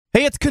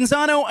Hey, it's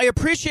Canzano. I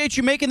appreciate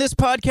you making this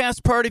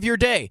podcast part of your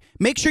day.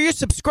 Make sure you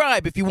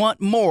subscribe if you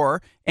want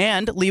more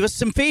and leave us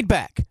some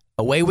feedback.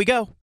 Away we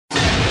go.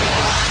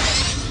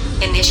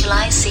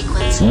 Initialize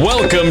sequence.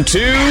 Welcome to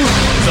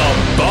The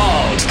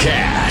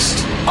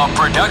Baldcast, a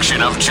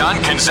production of John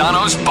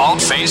Canzano's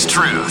Bald-Faced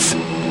Truth.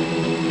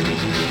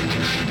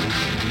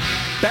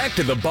 Back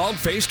to The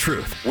Bald-Faced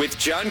Truth with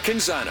John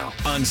Canzano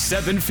on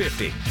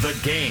 750 The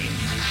Game.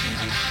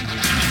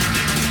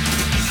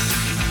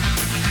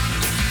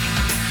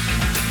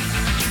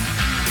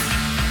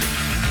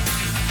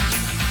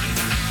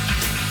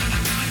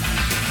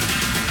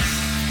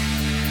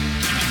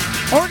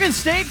 Oregon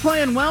State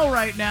playing well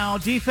right now.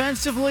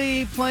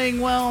 Defensively playing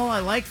well.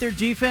 I like their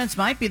defense.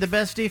 Might be the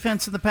best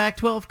defense in the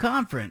Pac-12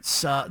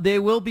 conference. They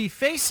will be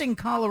facing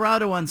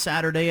Colorado on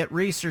Saturday at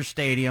Reser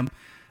Stadium.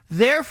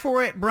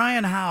 Therefore, at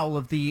Brian Howell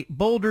of the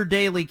Boulder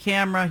Daily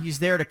Camera. He's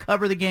there to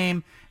cover the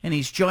game, and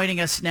he's joining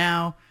us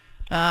now.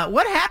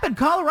 What happened?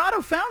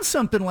 Colorado found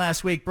something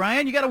last week,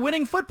 Brian. You got a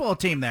winning football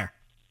team there.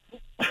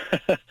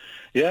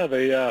 Yeah,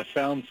 they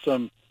found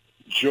some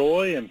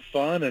joy and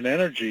fun and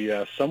energy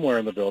somewhere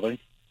in the building.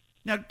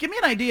 Now, give me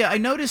an idea. I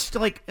noticed,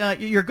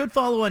 you're a good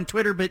follow on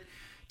Twitter, but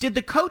did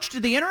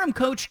the interim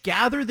coach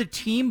gather the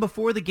team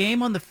before the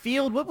game on the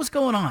field? What was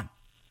going on?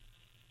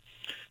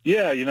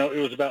 Yeah, it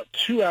was about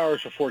 2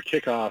 hours before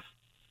kickoff,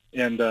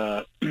 and,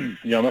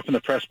 I'm up in the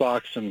press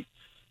box and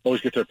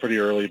always get there pretty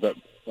early, but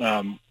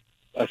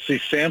I see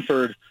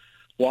Sanford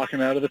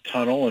walking out of the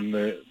tunnel, and,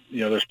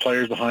 there's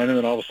players behind him,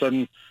 and all of a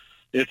sudden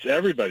it's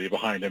everybody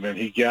behind him, and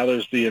he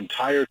gathers the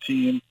entire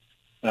team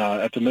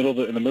in the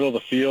middle of the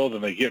field,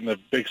 and they get in a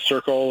big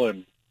circle,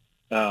 and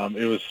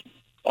it was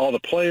all the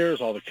players,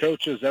 all the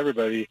coaches,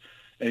 everybody,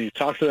 and he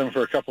talked to them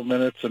for a couple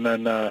minutes, and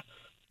then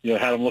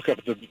had them look up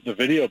at the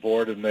video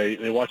board, and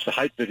they watched the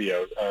hype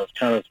video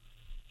kind of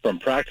from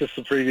practice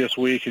the previous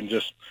week, and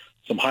just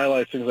some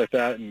highlights, things like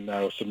that, and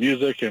some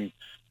music, and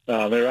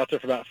they were out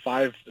there for about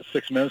 5-6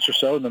 minutes or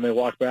so, and then they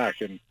walked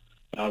back, and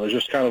it was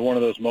just kind of one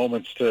of those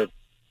moments to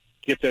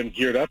get them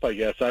geared up, I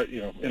guess.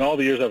 In all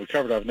the years I've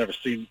covered, I've never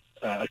seen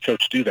a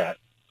coach do that.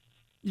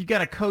 You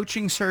got a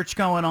coaching search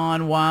going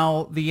on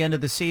while the end of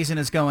the season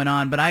is going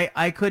on, but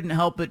I couldn't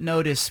help but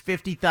notice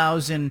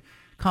 50,000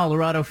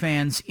 Colorado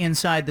fans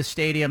inside the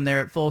stadium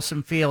there at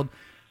Folsom Field.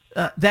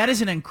 That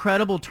is an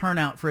incredible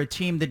turnout for a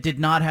team that did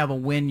not have a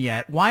win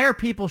yet. Why are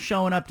people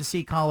showing up to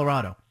see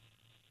Colorado?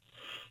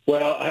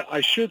 Well,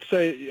 I should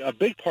say a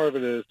big part of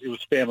it is it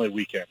was family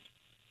weekend,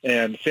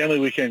 and family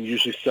weekend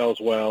usually sells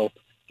well.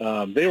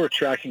 They were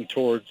tracking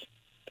towards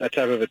that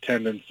type of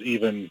attendance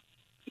even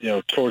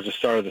towards the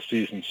start of the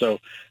season. So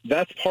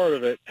that's part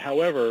of it.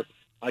 However,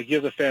 I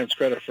give the fans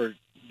credit for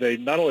they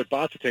not only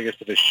bought the tickets,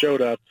 but they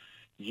showed up,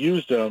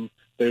 used them.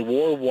 They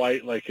wore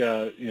white, like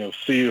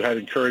CU had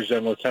encouraged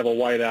them. Let's have a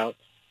white out,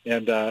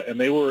 and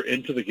they were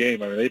into the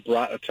game. I mean, they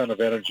brought a ton of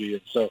energy,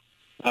 and so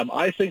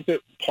I think that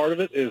part of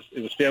it is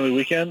it was family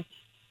weekend,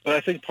 but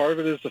I think part of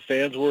it is the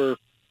fans were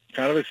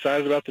kind of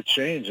excited about the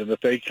change, and that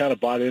they kind of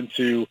bought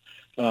into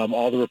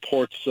all the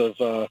reports of.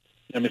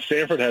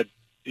 Sanford had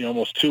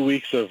almost 2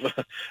 weeks of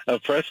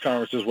press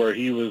conferences where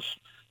he was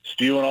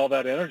spewing all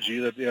that energy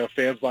that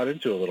fans bought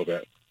into a little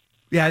bit.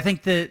 Yeah, I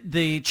think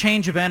the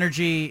change of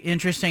energy,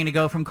 interesting to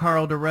go from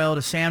Karl Dorrell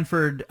to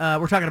Sanford.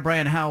 We're talking to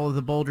Brian Howell of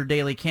the Boulder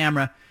Daily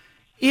Camera.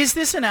 Is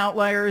this an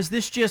outlier? Is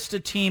this just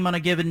a team on a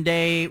given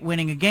day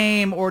winning a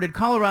game, or did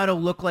Colorado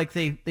look like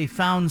they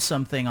found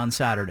something on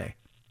Saturday?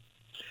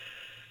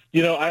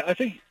 I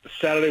think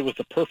Saturday was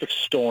the perfect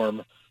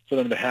storm for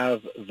them to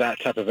have that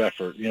type of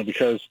effort,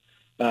 because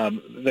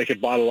they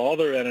could bottle all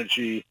their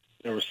energy.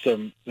 There was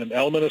an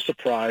element of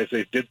surprise.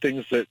 They did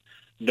things that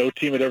no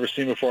team had ever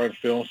seen before on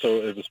film, so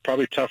it was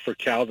probably tough for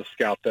Cal to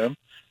scout them.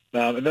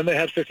 And then they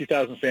had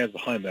 50,000 fans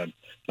behind them.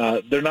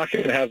 They're not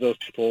going to have those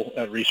people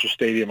at Reser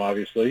Stadium,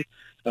 obviously.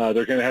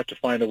 They're going to have to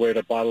find a way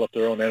to bottle up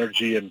their own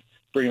energy and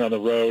bring it on the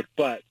road.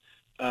 But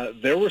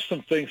there were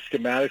some things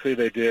schematically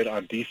they did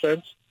on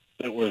defense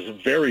that was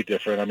very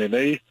different. I mean,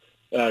 they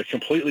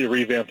completely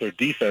revamped their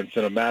defense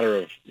in a matter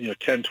of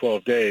 10,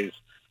 12 days.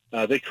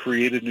 They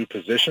created new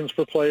positions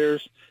for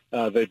players.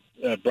 They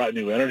brought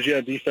new energy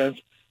on defense.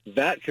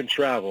 That can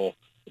travel,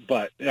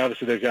 but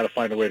obviously they've got to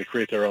find a way to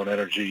create their own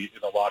energy in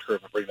the locker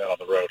room and bring that on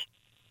the road.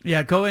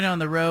 Yeah, going on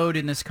the road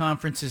in this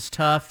conference is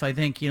tough. I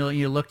think,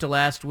 you look to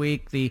last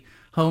week, the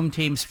home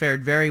teams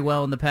fared very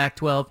well in the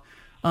Pac-12.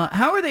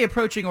 How are they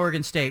approaching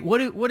Oregon State?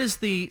 What is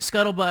the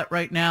scuttlebutt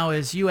right now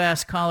as you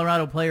ask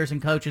Colorado players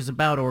and coaches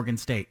about Oregon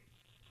State?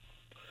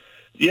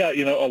 Yeah,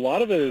 a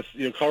lot of it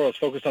is, Colorado's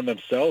focused on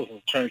themselves and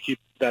trying to keep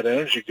that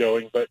energy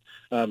going, but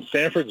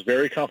Sanford's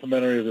very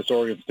complimentary of this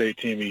Oregon State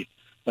team.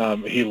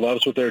 He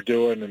loves what they're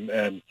doing,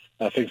 and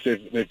I think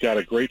they've got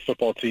a great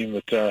football team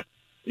that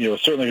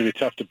is certainly going to be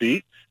tough to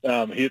beat.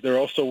 They're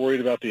also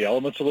worried about the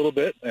elements a little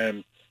bit,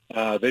 and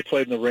they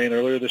played in the rain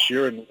earlier this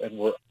year, and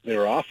they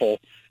were awful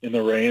in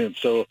the rain, and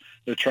so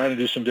they're trying to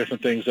do some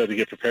different things to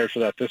get prepared for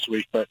that this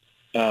week. But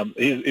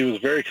he was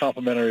very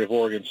complimentary of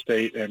Oregon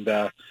State and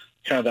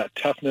kind of that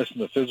toughness and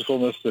the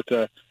physicalness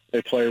that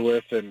they play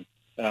with, and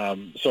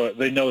So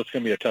they know it's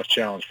going to be a tough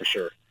challenge for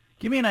sure.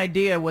 Give me an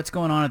idea of what's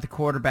going on at the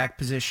quarterback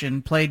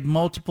position. Played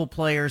multiple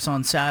players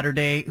on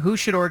Saturday. Who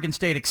should Oregon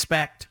State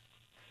expect?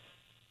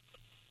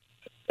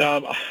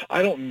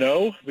 I don't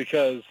know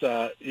because,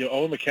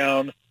 Owen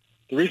McCown,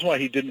 the reason why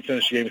he didn't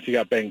finish the game is he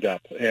got banged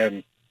up.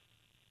 And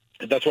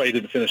that's why he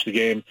didn't finish the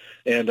game.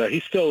 And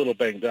he's still a little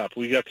banged up.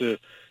 We got to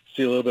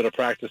see a little bit of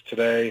practice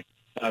today.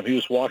 He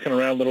was walking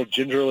around a little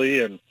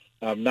gingerly and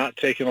not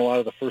taking a lot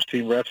of the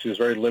first-team reps. He was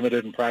very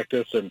limited in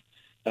practice.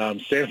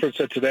 And Stanford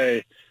said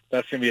today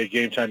that's going to be a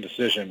game-time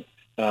decision.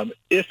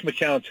 If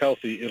McCown's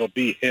healthy, it'll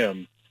be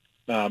him.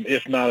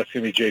 If not, it's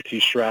going to be J.T.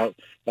 Shrout.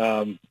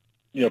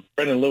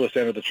 Brendan Lewis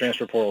entered the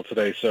transfer portal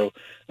today, so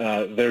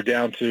they're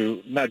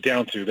not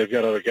down to, they've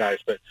got other guys,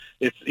 but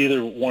it's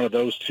either one of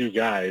those two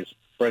guys.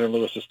 Brendan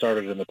Lewis has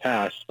started in the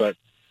past, but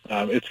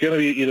it's going to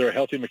be either a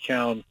healthy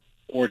McCown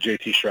or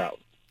J.T. Shrout.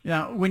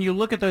 Now, when you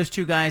look at those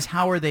two guys,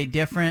 how are they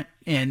different,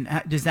 and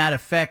does that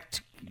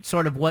affect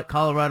sort of what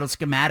Colorado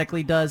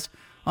schematically does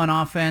on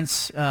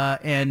offense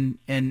and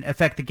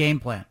affect the game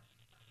plan?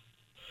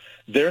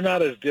 They're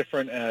not as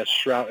different as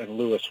Shrout and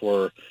Lewis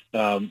were.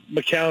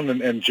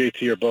 McCown and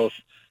JT are both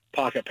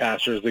pocket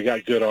passers. They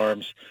got good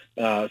arms.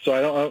 So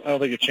I don't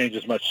think it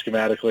changes much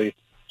schematically.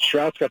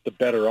 Shrout's got the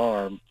better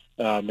arm.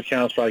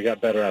 McCown's probably got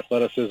better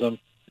athleticism.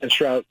 And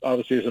Shrout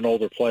obviously is an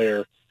older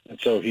player, and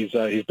so he's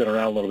been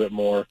around a little bit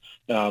more.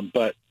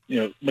 But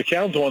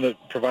McCown's the one that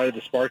provided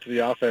the spark to the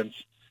offense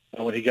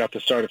when he got the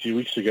start a few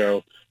weeks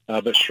ago.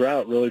 But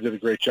Shrout really did a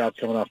great job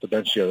coming off the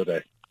bench the other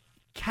day.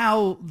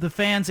 Cal, the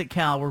fans at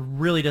Cal were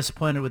really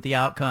disappointed with the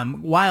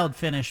outcome. Wild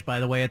finish, by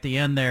the way, at the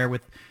end there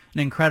with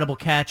an incredible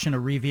catch and a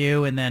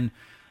review, and then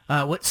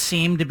what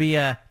seemed to be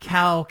a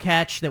Cal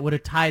catch that would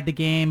have tied the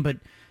game, but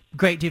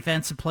great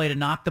defensive play to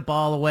knock the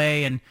ball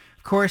away. And,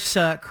 of course,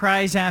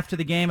 cries after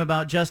the game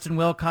about Justin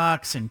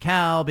Wilcox and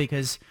Cal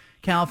because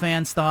Cal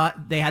fans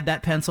thought they had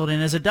that penciled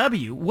in as a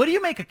W. What do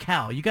you make of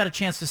Cal? You got a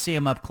chance to see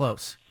him up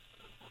close.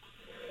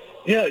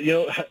 Yeah,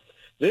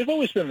 they've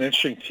always been an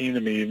interesting team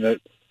to me in that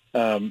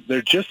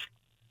they're just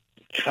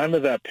kind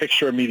of that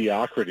picture of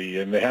mediocrity,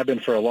 and they have been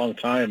for a long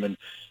time. And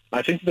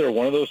I think they're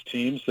one of those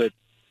teams that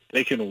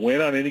they can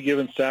win on any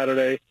given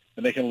Saturday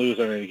and they can lose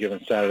on any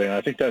given Saturday. And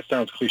I think that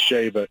sounds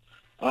cliche, but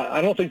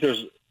I don't think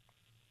there's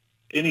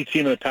any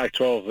team in the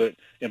Pac-12 that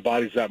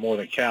embodies that more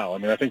than Cal. I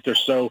mean, I think they're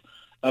so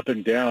up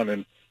and down,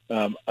 and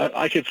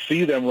I could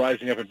see them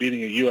rising up and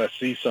beating a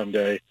USC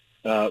someday,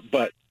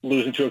 but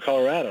losing to a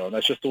Colorado, and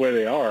that's just the way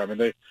they are. I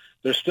mean,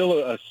 they're still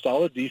a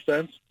solid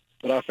defense.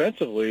 But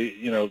offensively,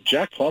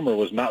 Jack Plummer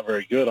was not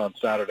very good on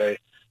Saturday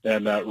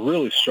and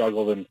really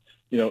struggled. And,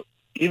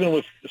 even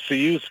with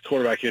CU's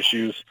quarterback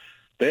issues,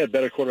 they had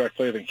better quarterback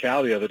play than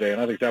Cal the other day,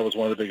 and I think that was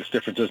one of the biggest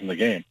differences in the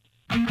game.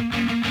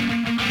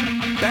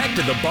 Back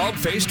to the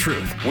Bald-Faced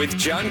Truth with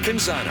John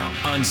Canzano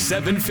on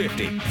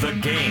 750 The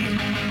Game.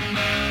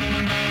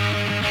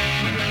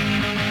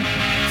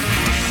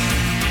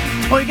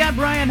 Well, you got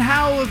Brian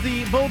Howell of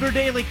the Boulder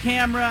Daily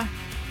Camera.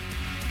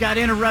 Got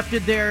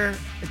interrupted there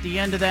at the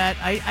end of that.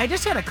 I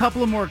just had a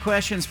couple of more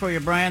questions for you,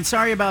 Brian.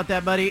 Sorry about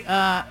that, buddy.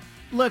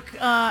 Look,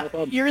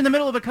 you're in the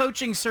middle of a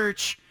coaching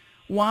search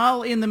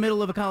while in the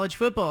middle of a college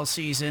football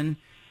season.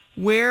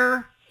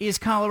 Where is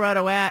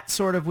Colorado at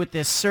sort of with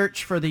this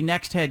search for the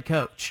next head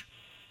coach?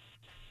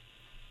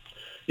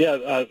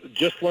 Yeah,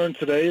 just learned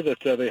today that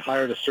they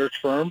hired a search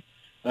firm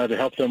to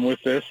help them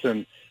with this,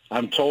 and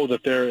I'm told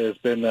that there has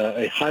been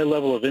a high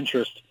level of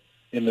interest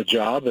in the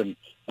job, and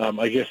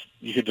I guess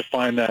you could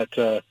define that.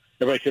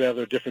 Everybody could have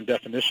their different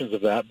definitions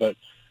of that, but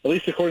at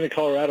least according to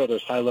Colorado,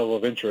 there's high level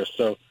of interest.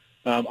 So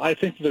I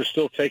think that they're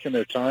still taking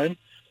their time.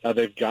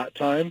 They've got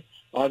time,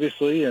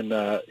 obviously, and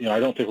I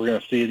don't think we're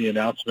going to see the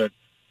announcement,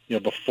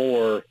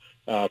 before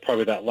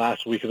probably that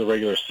last week of the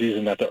regular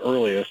season at the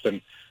earliest.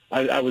 And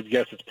I would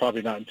guess it's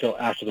probably not until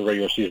after the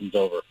regular season's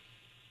over.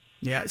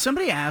 Yeah,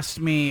 somebody asked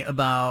me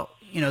about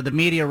the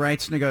media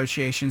rights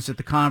negotiations that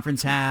the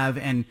conference have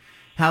and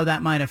how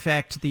that might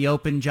affect the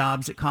open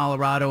jobs at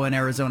Colorado and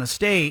Arizona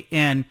State.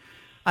 And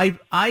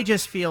I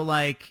just feel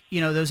like,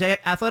 those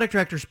athletic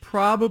directors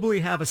probably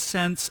have a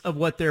sense of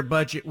what their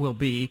budget will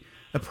be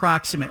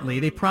approximately.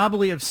 They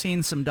probably have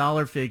seen some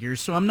dollar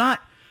figures. So I'm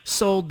not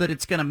sold that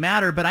it's going to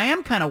matter, but I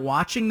am kind of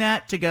watching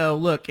that to go,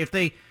 look, if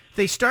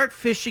they start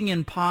fishing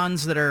in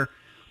ponds that are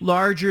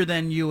larger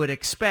than you would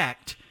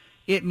expect,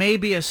 it may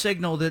be a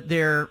signal that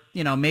they're,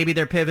 maybe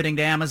they're pivoting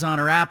to Amazon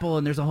or Apple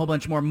and there's a whole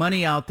bunch more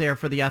money out there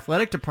for the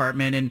athletic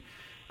department. And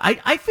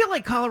I feel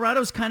like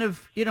Colorado's kind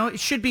of, it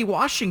should be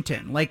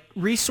Washington. Like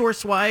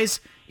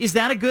resource-wise, is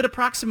that a good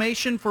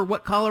approximation for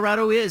what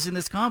Colorado is in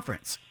this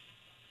conference?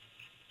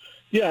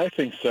 Yeah, I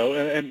think so.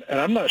 And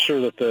I'm not sure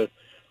that the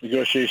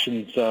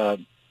negotiations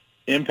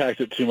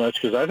impact it too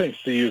much because I think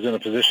CU's in a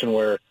position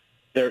where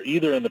they're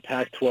either in the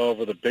Pac-12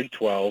 or the Big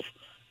 12,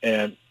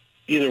 and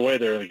either way,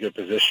 they're in a good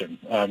position.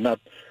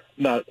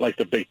 Not like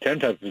the Big Ten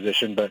type of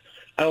position, but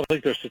I don't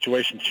think their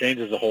situation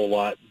changes a whole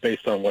lot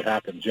based on what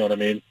happens. You know what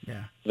I mean?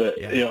 Yeah.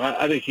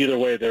 I think either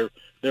way,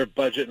 their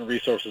budget and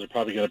resources are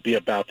probably going to be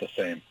about the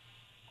same.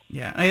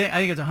 Yeah, I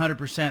think it's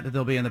 100% that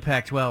they'll be in the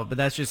Pac-12, but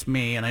that's just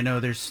me, and I know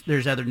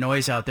there's other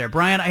noise out there.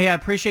 Brian, I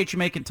appreciate you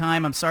making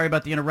time. I'm sorry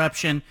about the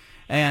interruption.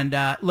 And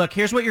look,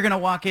 here's what you're going to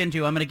walk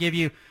into. I'm going to give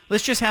you,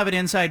 let's just have an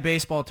inside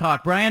baseball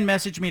talk. Brian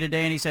messaged me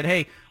today, and he said,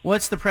 hey,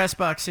 what's the press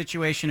box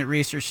situation at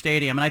Reser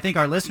Stadium? And I think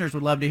our listeners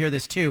would love to hear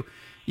this too.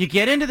 You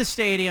get into the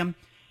stadium,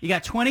 you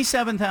got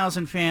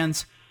 27,000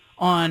 fans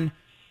on,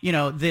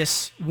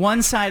 this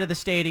one side of the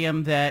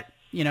stadium that,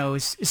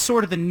 is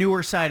sort of the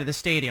newer side of the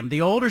stadium.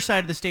 The older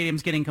side of the stadium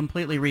is getting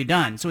completely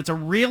redone. So it's a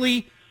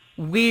really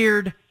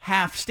weird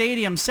half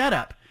stadium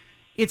setup.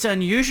 It's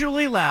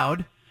unusually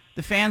loud.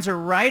 The fans are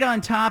right on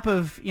top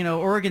of,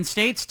 Oregon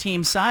State's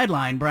team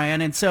sideline,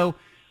 Brian. And so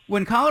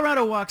when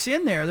Colorado walks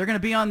in there, they're going to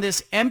be on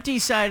this empty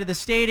side of the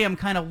stadium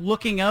kind of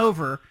looking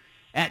over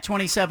at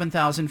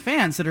 27,000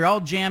 fans that are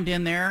all jammed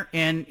in there,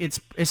 and it's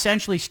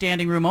essentially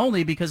standing room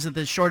only because of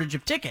the shortage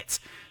of tickets.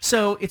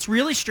 So it's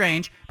really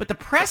strange, but the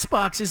press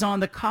box is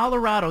on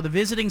the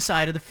visiting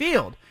side of the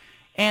field.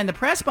 And the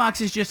press box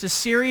is just a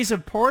series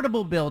of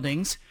portable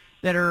buildings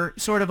that are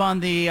sort of on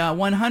the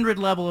 100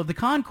 level of the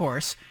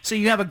concourse. So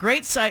you have a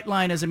great sight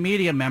line as a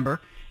media member.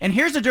 And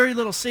here's a dirty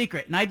little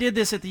secret, and I did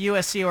this at the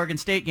USC-Oregon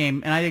State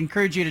game, and I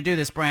encourage you to do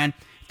this, Brian.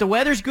 If the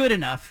weather's good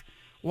enough,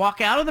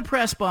 walk out of the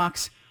press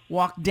box,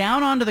 walk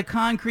down onto the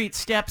concrete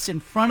steps in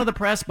front of the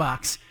press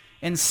box,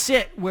 and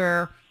sit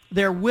where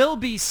there will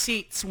be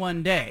seats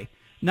one day.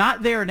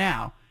 Not there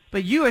now,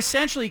 but you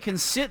essentially can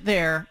sit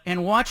there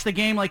and watch the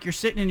game like you're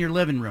sitting in your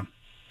living room.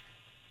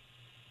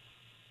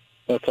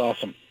 That's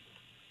awesome.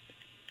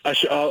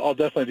 I'll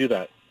definitely do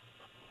that.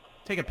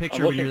 Take a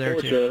picture when you're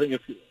there, too. I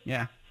think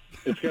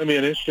it's going to be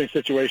an interesting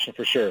situation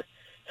for sure.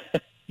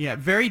 Yeah,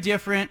 very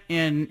different.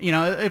 And,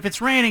 if it's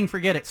raining,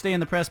 forget it. Stay in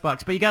the press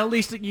box. But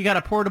you got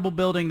a portable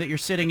building that you're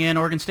sitting in.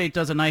 Oregon State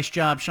does a nice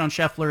job. Sean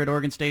Scheffler at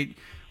Oregon State,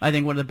 I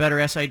think one of the better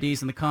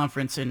SIDs in the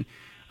conference. And,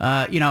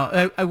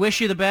 I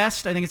wish you the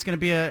best. I think it's going to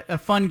be a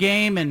fun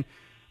game. And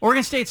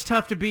Oregon State's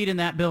tough to beat in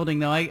that building,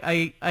 though.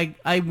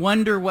 I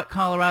wonder what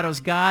Colorado's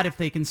got, if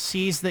they can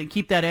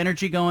keep that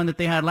energy going that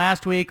they had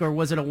last week, or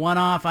was it a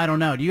one-off? I don't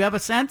know. Do you have a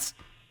sense?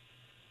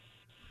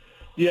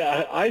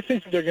 Yeah, I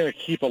think they're going to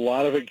keep a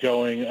lot of it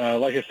going.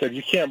 Like I said,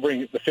 you can't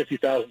bring the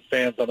 50,000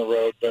 fans on the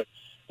road, but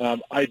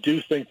I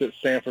do think that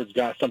Sanford's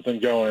got something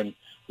going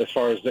as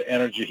far as the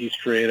energy he's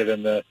created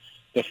and the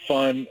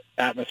fun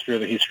atmosphere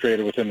that he's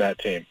created within that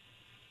team.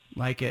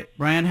 Like it.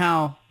 Brian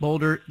Howell,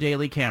 Boulder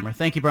Daily Camera.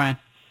 Thank you, Brian.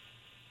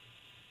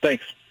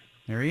 Thanks.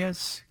 There he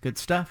is. Good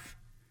stuff.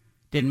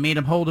 Didn't mean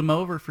to hold him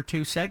over for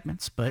 2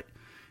 segments, but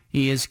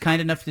he is kind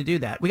enough to do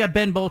that. We got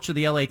Ben Bolch of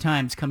the LA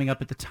Times coming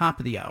up at the top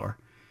of the hour.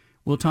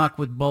 We'll talk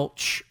with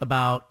Bolch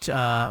about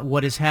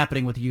what is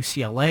happening with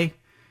UCLA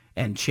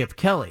and Chip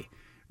Kelly.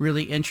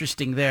 Really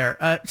interesting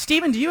there.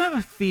 Stephen, do you have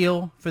a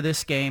feel for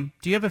this game?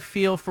 Do you have a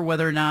feel for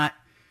whether or not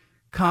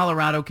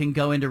Colorado can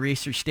go into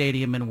Reser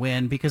Stadium and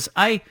win? Because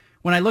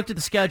when I looked at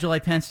the schedule, I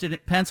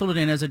penciled it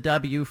in as a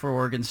W for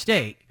Oregon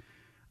State.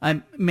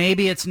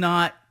 Maybe it's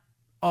not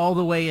all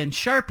the way in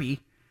Sharpie,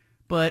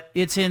 but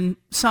it's in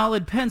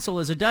solid pencil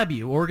as a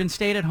W. Oregon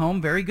State at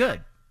home, very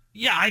good.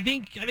 Yeah, I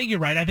think you're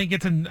right. I think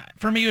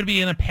for me, it would be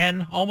in a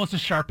pen, almost a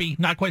Sharpie,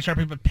 not quite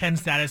Sharpie, but pen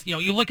status.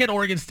 You look at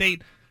Oregon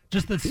State,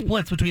 just the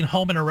splits between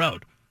home and a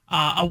road.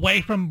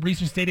 Away from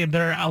Reser Stadium,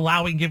 they're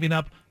giving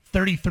up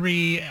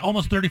 33,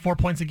 almost 34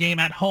 points a game.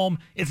 At home,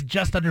 it's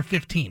just under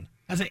 15.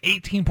 That's an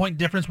 18-point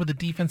difference with the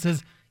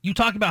defenses. You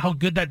talk about how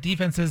good that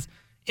defense is.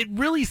 It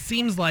really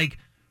seems like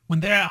when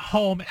they're at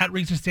home at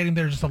Reser Stadium,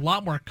 they're just a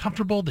lot more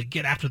comfortable. They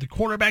get after the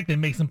quarterback. They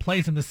make some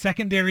plays in the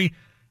secondary.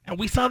 And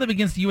we saw them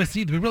against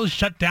USC. They really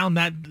shut down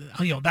that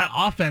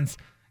offense.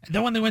 And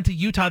then when they went to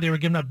Utah, they were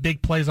giving up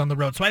big plays on the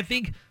road. So I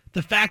think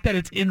the fact that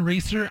it's in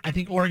Reser, I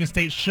think Oregon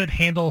State should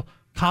handle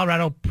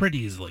Colorado pretty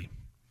easily.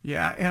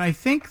 Yeah, and I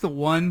think the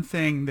one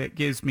thing that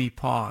gives me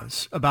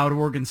pause about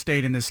Oregon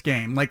State in this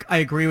game, like I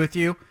agree with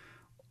you,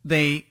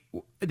 they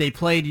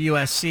played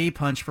USC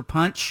punch for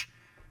punch.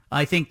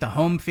 I think the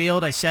home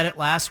field, I said it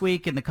last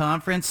week in the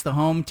conference, the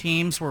home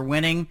teams were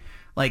winning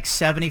like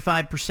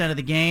 75% of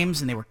the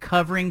games, and they were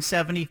covering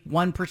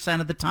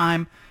 71% of the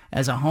time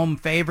as a home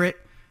favorite.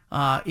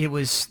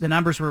 The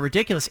numbers were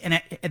ridiculous,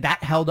 and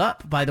that held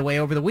up, by the way,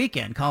 over the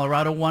weekend.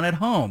 Colorado won at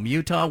home.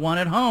 Utah won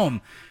at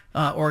home.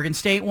 Oregon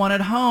State won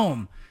at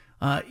home.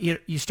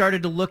 You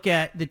started to look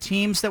at the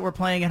teams that were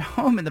playing at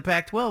home in the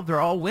Pac-12. They're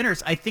all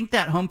winners. I think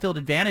that home field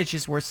advantage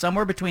is worth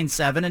somewhere between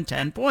 7 and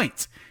 10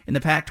 points in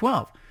the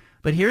Pac-12.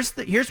 But here's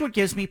what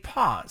gives me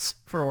pause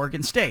for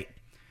Oregon State.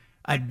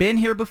 I've been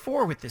here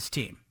before with this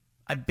team.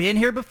 I've been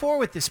here before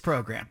with this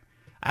program.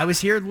 I was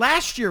here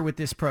last year with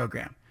this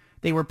program.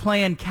 They were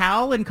playing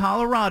Cal and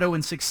Colorado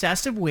in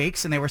successive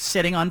weeks, and they were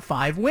sitting on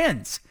 5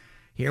 wins.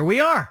 Here we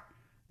are.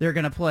 They're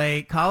going to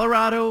play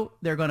Colorado.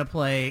 They're going to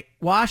play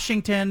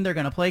Washington. They're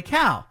going to play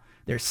Cal.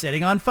 They're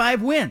sitting on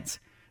 5 wins.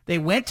 They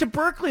went to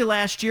Berkeley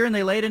last year, and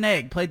they laid an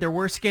egg, played their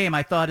worst game,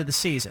 I thought, of the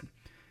season.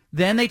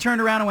 Then they turned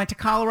around and went to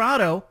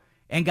Colorado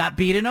and got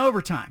beat in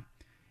overtime.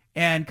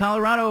 And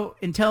Colorado,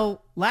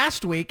 until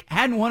last week,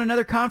 hadn't won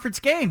another conference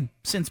game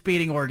since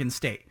beating Oregon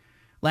State.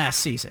 last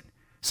season.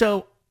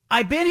 So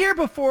I've been here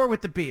before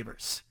with the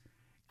Beavers.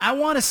 I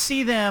want to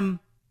see them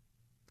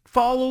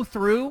follow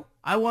through.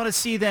 I want to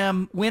see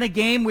them win a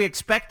game we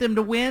expect them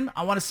to win.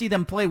 I want to see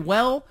them play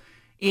well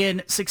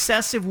in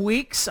successive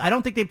weeks. I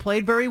don't think they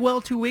played very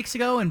well 2 weeks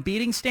ago in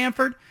beating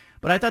Stanford,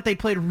 but I thought they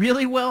played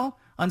really well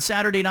on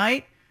Saturday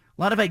night.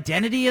 A lot of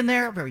identity in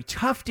there, very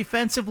tough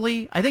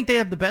defensively. I think they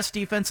have the best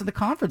defense in the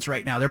conference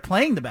right now. They're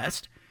playing the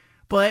best,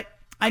 but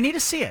I need to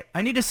see it.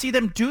 I need to see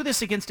them do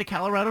this against a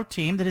Colorado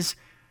team that is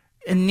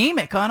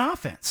anemic on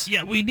offense.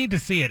 Yeah, we need to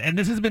see it. And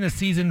this has been a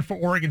season for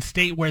Oregon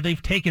State where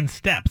they've taken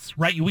steps,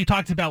 right? We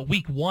talked about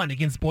week 1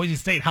 against Boise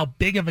State, how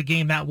big of a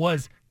game that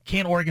was.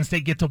 Can Oregon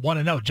State get to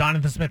 1-0?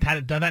 Jonathan Smith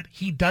hadn't done that.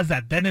 He does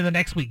that. Then in the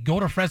next week, go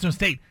to Fresno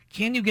State.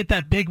 Can you get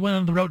that big win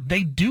on the road?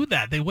 They do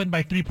that. They win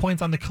by 3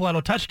 points on the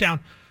Coletto touchdown.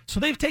 So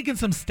they've taken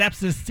some steps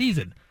this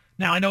season.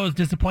 Now, I know it was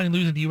disappointing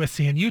losing to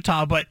USC and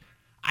Utah, but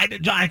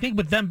I think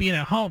with them being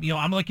at home,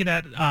 I'm looking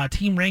at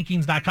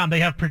teamrankings.com.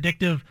 They have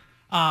predictive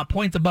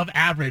points above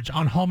average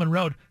on home and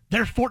road.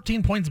 They're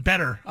 14 points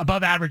better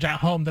above average at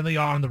home than they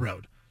are on the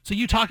road. So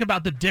you talk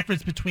about the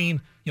difference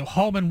between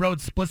home and road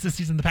splits this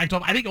season in the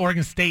Pac-12. I think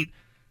Oregon State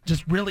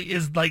just really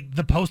is like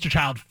the poster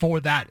child for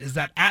that, is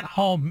that at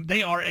home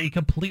they are a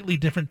completely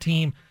different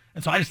team.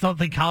 And so I just don't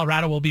think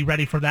Colorado will be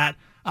ready for that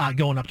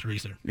going up to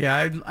Reeser.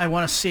 Yeah, I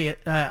want to see it.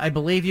 I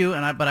believe you,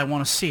 but I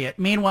want to see it.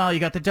 Meanwhile, you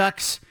got the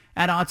Ducks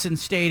at Autzen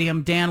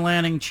Stadium. Dan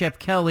Lanning, Chip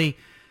Kelly.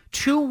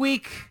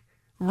 2-week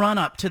run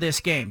up to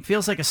this game.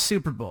 Feels like a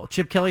Super Bowl.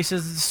 Chip Kelly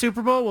says it's a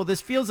Super Bowl. Well, this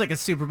feels like a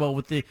Super Bowl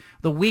with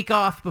the week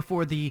off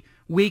before the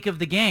week of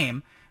the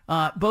game.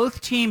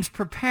 Both teams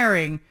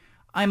preparing.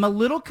 I'm a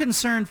little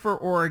concerned for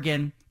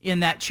Oregon in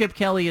that Chip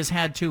Kelly has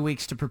had 2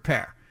 weeks to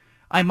prepare.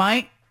 I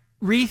might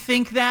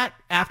rethink that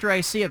after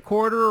I see a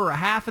quarter or a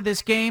half of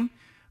this game,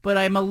 but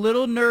I'm a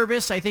little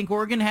nervous. I think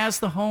Oregon has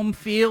the home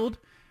field.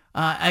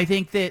 I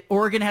think that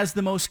Oregon has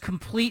the most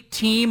complete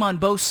team on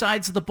both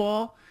sides of the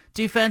ball,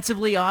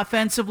 defensively,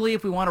 offensively.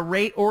 If we want to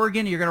rate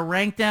Oregon, you're going to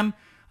rank them.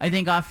 I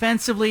think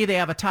offensively, they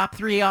have a top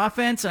 3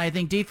 offense, and I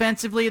think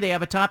defensively, they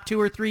have a top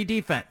 2 or 3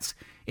 defense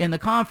in the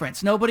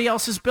conference. Nobody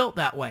else is built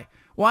that way.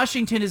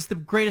 Washington is the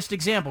greatest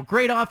example.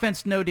 Great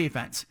offense, no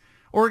defense.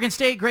 Oregon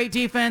State, great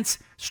defense,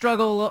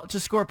 struggle to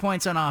score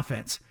points on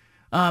offense.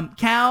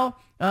 Cal,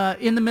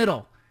 in the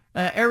middle.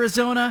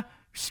 Arizona,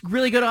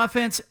 really good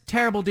offense,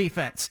 terrible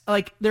defense.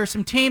 Like, there are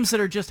some teams that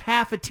are just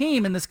half a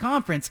team in this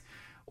conference.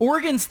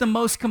 Oregon's the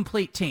most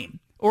complete team.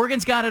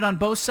 Oregon's got it on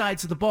both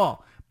sides of the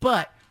ball.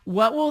 But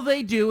what will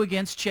they do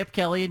against Chip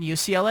Kelly and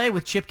UCLA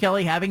with Chip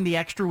Kelly having the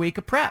extra week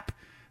of prep?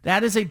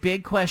 That is a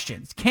big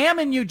question. Cam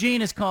in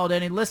Eugene is called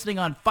in and listening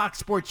on Fox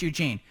Sports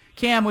Eugene.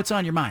 Cam, what's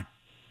on your mind?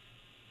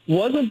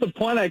 Wasn't the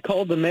point I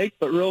called to make,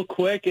 but real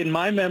quick, in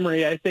my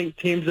memory, I think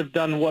teams have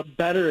done what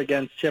better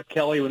against Chip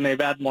Kelly when they've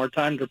had more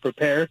time to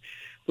prepare.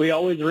 We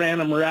always ran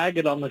them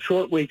ragged on the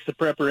short weeks of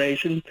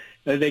preparation.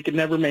 They could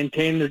never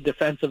maintain their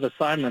defensive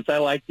assignments. I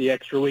like the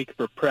extra week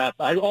for prep.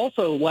 I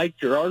also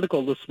liked your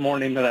article this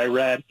morning that I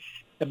read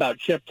about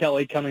Chip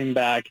Kelly coming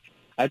back.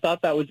 I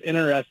thought that was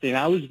interesting.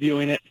 I was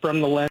viewing it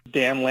from the lens of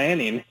Dan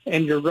Lanning,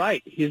 and you're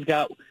right. There's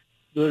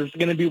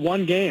going to be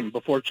one game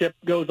before Chip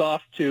goes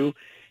off to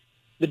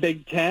the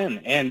Big Ten,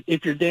 and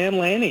if you're Dan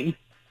Lanning,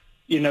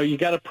 you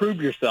got to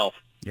prove yourself.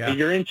 Yeah.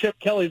 You're in Chip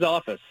Kelly's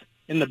office,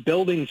 in the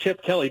building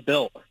Chip Kelly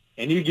built,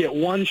 and you get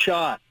one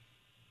shot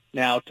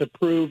now to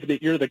prove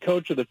that you're the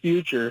coach of the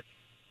future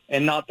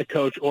and not the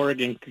coach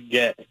Oregon could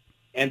get.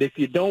 And if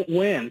you don't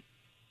win,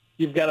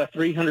 you've got a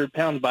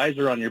 300-pound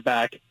visor on your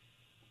back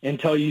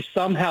until you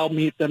somehow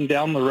meet them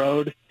down the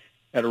road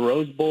at a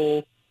Rose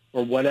Bowl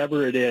or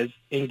whatever it is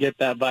and get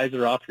that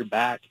visor off your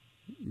back.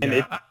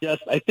 And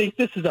I think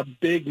this is a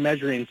big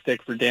measuring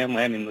stick for Dan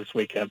Lanning this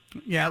weekend.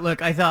 Yeah,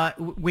 look, I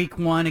thought week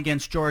 1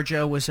 against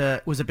Georgia was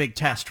a big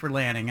test for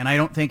Lanning, and I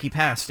don't think he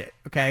passed it,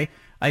 okay?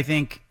 I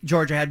think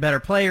Georgia had better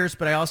players,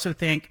 but I also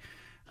think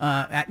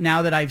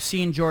now that I've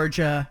seen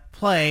Georgia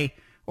play,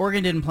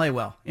 Oregon didn't play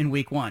well in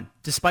week 1,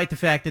 despite the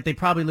fact that they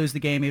probably lose the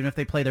game even if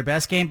they play their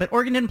best game, but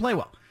Oregon didn't play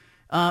well.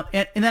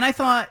 And then I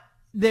thought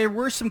there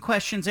were some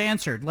questions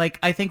answered. Like,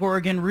 I think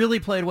Oregon really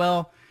played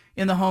well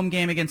in the home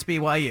game against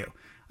BYU.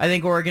 I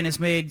think Oregon has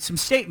made some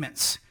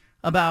statements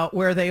about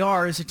where they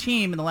are as a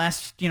team in the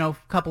last,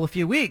 couple of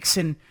few weeks.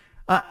 And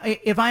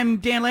if I'm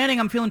Dan Lanning,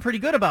 I'm feeling pretty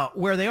good about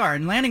where they are.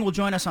 And Lanning will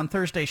join us on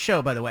Thursday's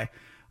show, by the way.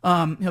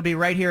 He'll be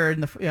right here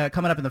in the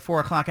coming up in the 4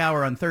 o'clock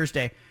hour on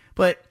Thursday.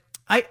 But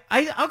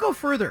I'll go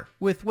further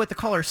with what the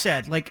caller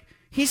said. Like,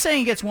 he's saying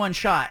he gets one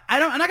shot.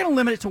 I'm not going to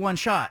limit it to one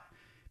shot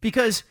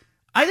because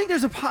I think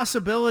there's a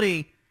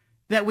possibility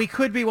that we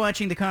could be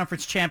watching the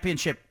conference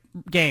championship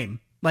game.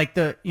 Like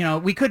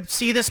we could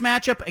see this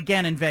matchup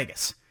again in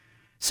Vegas.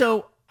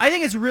 So I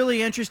think it's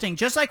really interesting.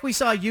 Just like we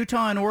saw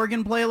Utah and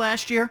Oregon play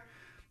last year,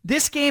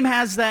 this game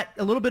has a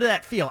little bit of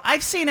that feel.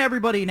 I've seen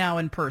everybody now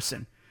in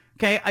person.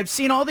 Okay, I've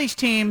seen all these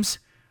teams.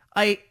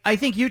 I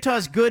think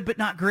Utah's good but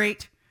not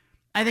great.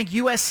 I think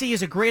USC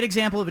is a great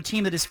example of a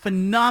team that is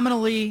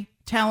phenomenally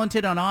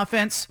talented on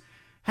offense,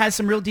 has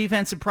some real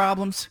defensive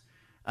problems.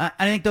 I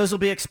think those will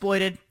be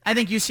exploited. I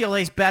think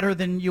UCLA is better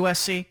than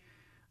USC.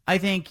 I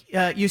think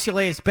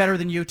UCLA is better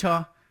than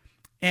Utah.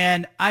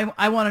 And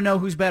I want to know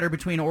who's better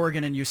between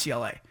Oregon and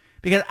UCLA.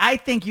 Because I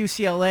think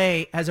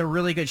UCLA has a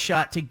really good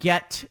shot to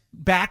get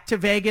back to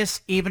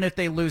Vegas even if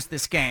they lose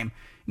this game.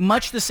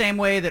 Much the same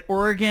way that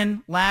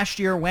Oregon last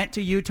year went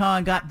to Utah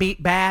and got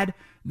beat bad,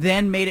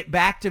 then made it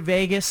back to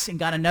Vegas and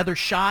got another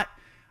shot.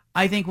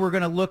 I think we're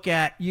going to look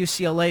at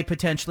UCLA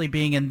potentially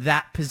being in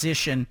that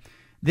position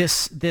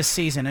this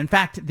season. In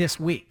fact, this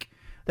week.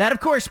 That, of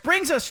course,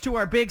 brings us to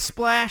our big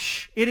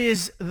splash. It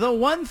is the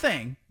one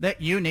thing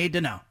that you need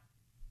to know.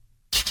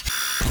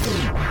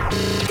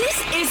 This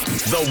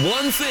is the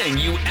one thing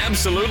you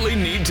absolutely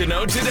need to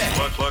know today.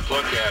 Look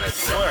at it.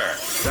 Where?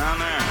 Down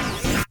there.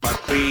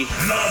 Must be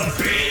the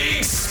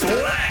Big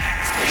Splash.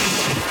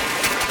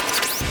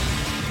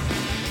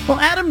 Well,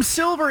 Adam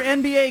Silver,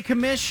 NBA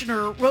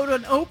commissioner, wrote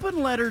an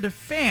open letter to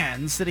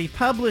fans that he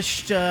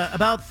published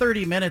about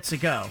 30 minutes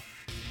ago.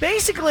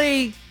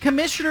 Basically,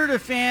 commissioner to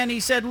fan, he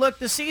said, look,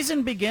 the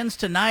season begins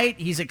tonight.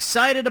 He's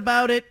excited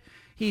about it.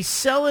 He's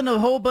selling a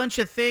whole bunch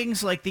of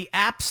things like the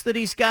apps that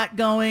he's got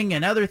going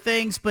and other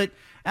things. But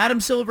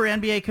Adam Silver,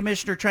 NBA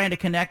commissioner, trying to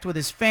connect with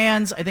his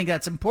fans. I think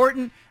that's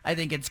important. I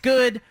think it's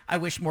good. I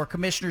wish more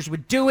commissioners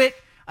would do it.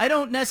 I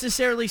don't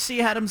necessarily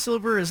see Adam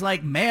Silver as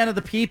like man of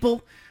the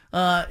people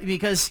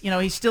because,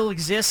 he still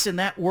exists in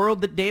that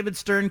world that David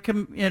Stern,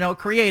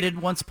 created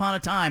once upon a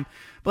time.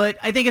 But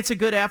I think it's a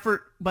good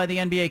effort by the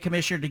NBA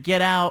commissioner to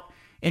get out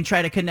and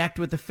try to connect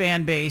with the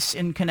fan base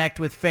and connect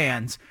with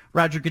fans.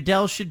 Roger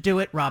Goodell should do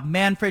it. Rob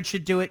Manfred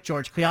should do it.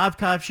 George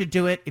Kliavkoff should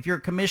do it. If you're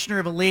a commissioner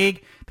of a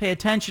league, pay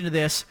attention to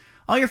this.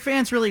 All your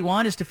fans really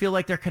want is to feel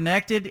like they're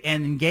connected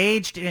and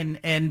engaged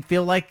and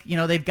feel like,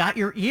 they've got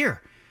your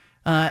ear.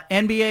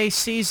 NBA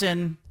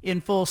season in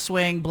full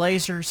swing.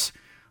 Blazers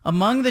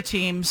among the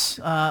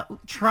teams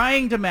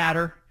trying to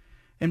matter.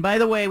 And by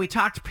the way, we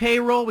talked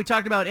payroll. We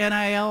talked about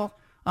NIL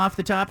off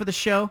the top of the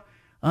show.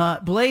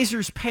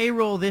 Blazers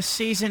payroll this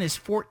season is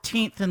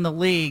 14th in the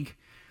league,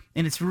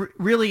 and it's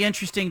really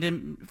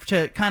interesting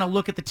to kind of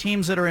look at the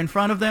teams that are in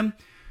front of them.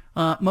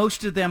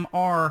 Most of them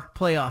are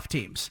playoff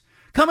teams.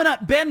 Coming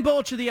up, Ben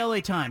Bolch of the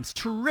LA Times.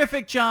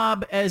 Terrific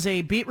job as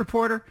a beat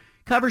reporter.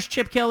 Covers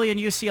Chip Kelly and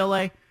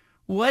UCLA.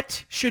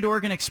 What should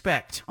Oregon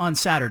expect on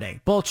Saturday?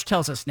 Bolch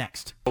tells us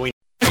next. We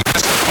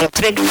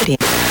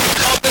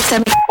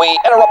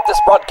interrupt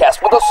this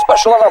broadcast with a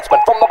special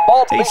announcement from the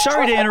Bald Face. Hey,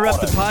 sorry to interrupt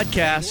the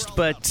podcast,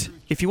 but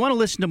if you want to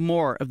listen to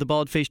more of the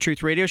Bald Face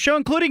Truth Radio Show,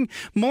 including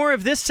more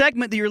of this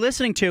segment that you're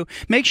listening to,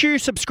 make sure you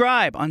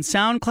subscribe on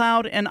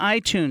SoundCloud and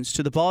iTunes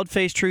to the Bald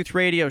Face Truth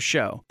Radio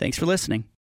Show. Thanks for listening.